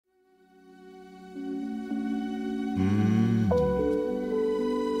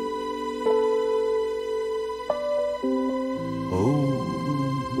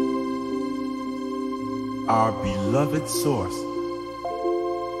beloved source.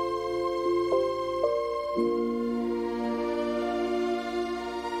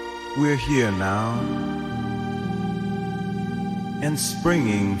 We're here now, and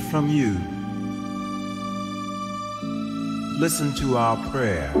springing from you. Listen to our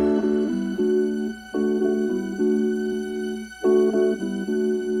prayer.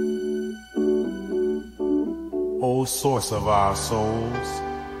 O source of our souls,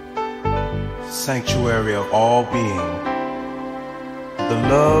 sanctuary of all being, the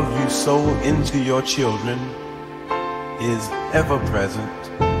love you sow into your children is ever present.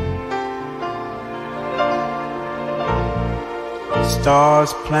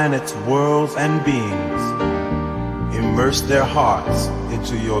 Stars, planets, worlds, and beings, immerse their hearts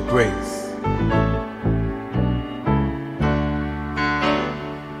into your grace.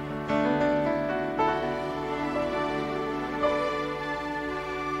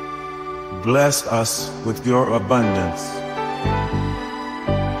 Bless us with your abundance,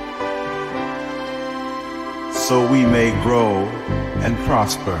 so we may grow and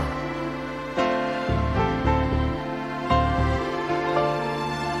prosper.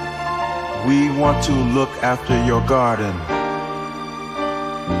 We want to look after your garden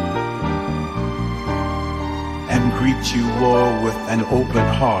and greet you all with an open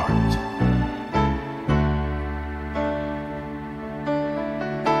heart.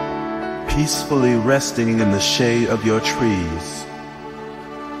 Peacefully resting in the shade of your trees,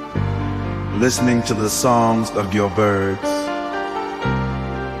 listening to the songs of your birds,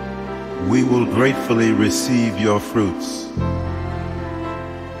 we will gratefully receive your fruits.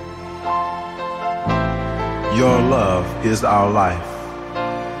 Your love is our life,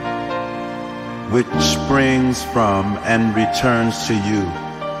 which springs from and returns to you,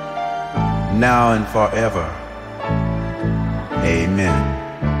 now and forever. Amen.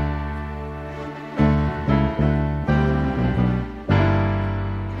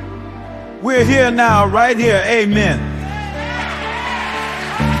 We're here now, right here. Amen.